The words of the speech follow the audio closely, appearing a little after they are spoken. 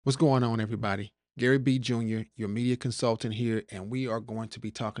What's going on, everybody? Gary B. Jr., your media consultant here, and we are going to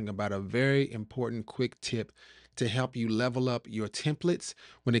be talking about a very important quick tip to help you level up your templates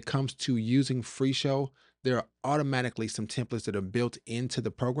when it comes to using FreeShow. There are automatically some templates that are built into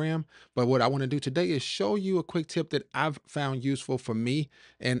the program, but what I want to do today is show you a quick tip that I've found useful for me,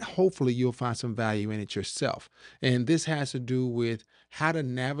 and hopefully you'll find some value in it yourself. And this has to do with how to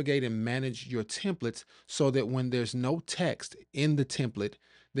navigate and manage your templates so that when there's no text in the template,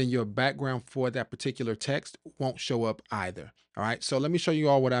 then your background for that particular text won't show up either. All right. So let me show you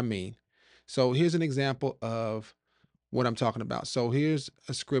all what I mean. So here's an example of what I'm talking about. So here's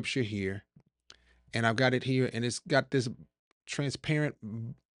a scripture here, and I've got it here, and it's got this transparent,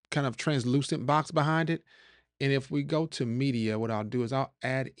 kind of translucent box behind it. And if we go to media, what I'll do is I'll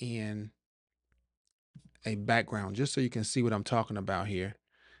add in a background just so you can see what I'm talking about here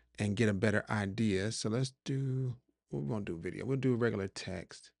and get a better idea. So let's do, we're going to do video. We'll do regular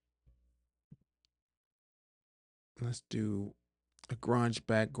text. Let's do a grunge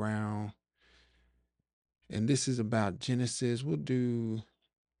background. And this is about Genesis. We'll do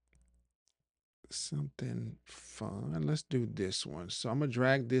something fun. Let's do this one. So I'm going to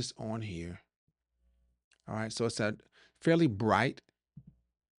drag this on here. All right. So it's a fairly bright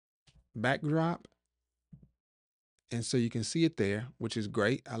backdrop. And so you can see it there, which is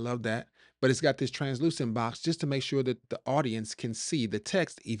great. I love that. But it's got this translucent box just to make sure that the audience can see the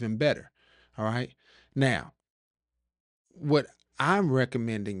text even better. All right. Now, what I'm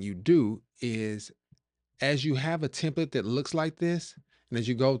recommending you do is, as you have a template that looks like this, and as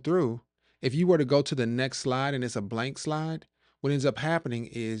you go through, if you were to go to the next slide and it's a blank slide, what ends up happening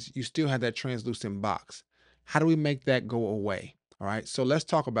is you still have that translucent box. How do we make that go away? All right, so let's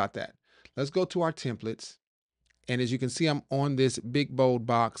talk about that. Let's go to our templates. And as you can see, I'm on this big bold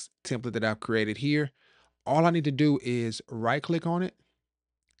box template that I've created here. All I need to do is right click on it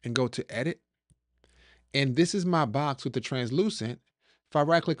and go to edit. And this is my box with the translucent. If I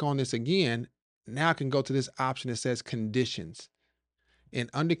right click on this again, now I can go to this option that says conditions. And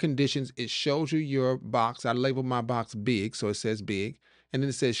under conditions, it shows you your box. I labeled my box big, so it says big. And then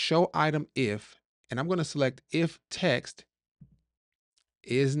it says show item if, and I'm going to select if text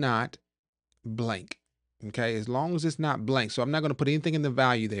is not blank. Okay, as long as it's not blank. So I'm not going to put anything in the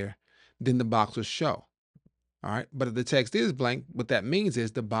value there, then the box will show. All right, but if the text is blank, what that means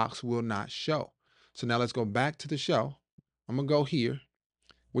is the box will not show. So now let's go back to the show. I'm going to go here,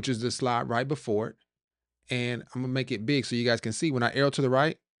 which is the slide right before it. And I'm gonna make it big so you guys can see. When I arrow to the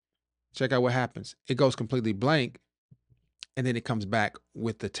right, check out what happens. It goes completely blank, and then it comes back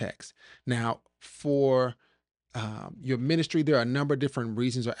with the text. Now, for your ministry, there are a number of different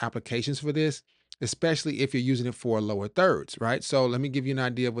reasons or applications for this, especially if you're using it for lower thirds, right? So let me give you an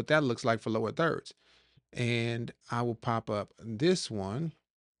idea of what that looks like for lower thirds. And I will pop up this one.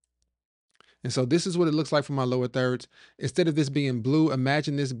 And so this is what it looks like for my lower thirds. Instead of this being blue,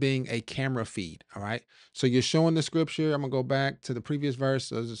 imagine this being a camera feed. All right. So you're showing the scripture. I'm going to go back to the previous verse.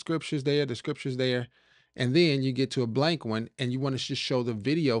 So the scripture's there. And then you get to a blank one and you want to just show the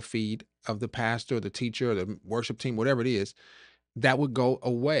video feed of the pastor or the teacher or the worship team, whatever it is, that would go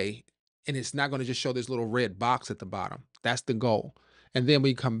away. And it's not going to just show this little red box at the bottom. That's the goal. And then when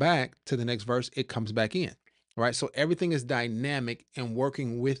you come back to the next verse, it comes back in. All right. So everything is dynamic and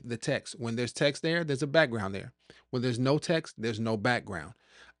working with the text. When there's text there, there's a background there. When there's no text, there's no background.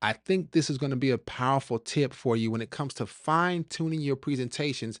 I think this is going to be a powerful tip for you when it comes to fine tuning your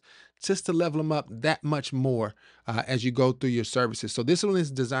presentations, just to level them up that much more as you go through your services. So this one is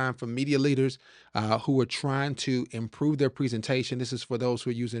designed for media leaders who are trying to improve their presentation. This is for those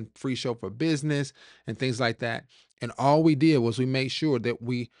who are using FreeShow for business and things like that. And all we did was we made sure that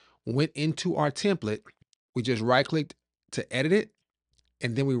we went into our template. We just right clicked to edit it.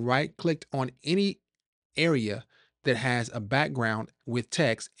 And then we right clicked on any area that has a background with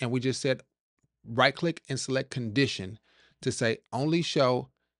text. And we just said right click and select condition to say only show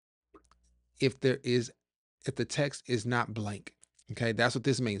if the text is not blank. Okay, that's what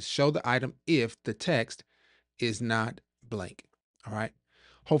this means. Show the item if the text is not blank. All right.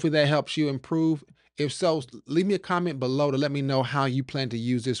 Hopefully that helps you improve. If so, leave me a comment below to let me know how you plan to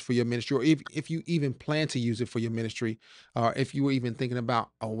use this for your ministry, or if you even plan to use it for your ministry, or if you were even thinking about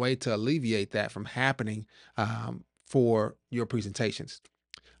a way to alleviate that from happening for your presentations.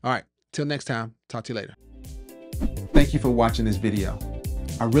 All right. Till next time. Talk to you later. Thank you for watching this video.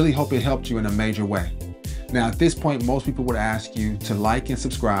 I really hope it helped you in a major way. Now, at this point, most people would ask you to like and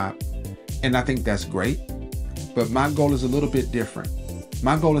subscribe, and I think that's great, but my goal is a little bit different.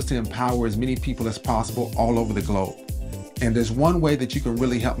 My goal is to empower as many people as possible all over the globe. And there's one way that you can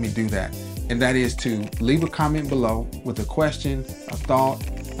really help me do that, and that is to leave a comment below with a question, a thought,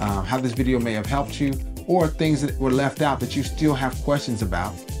 how this video may have helped you, or things that were left out that you still have questions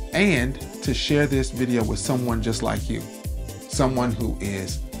about, and to share this video with someone just like you, someone who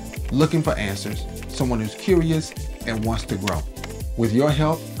is looking for answers, someone who's curious and wants to grow. With your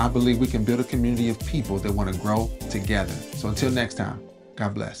help, I believe we can build a community of people that want to grow together. So until next time,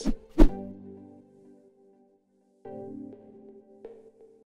 God bless.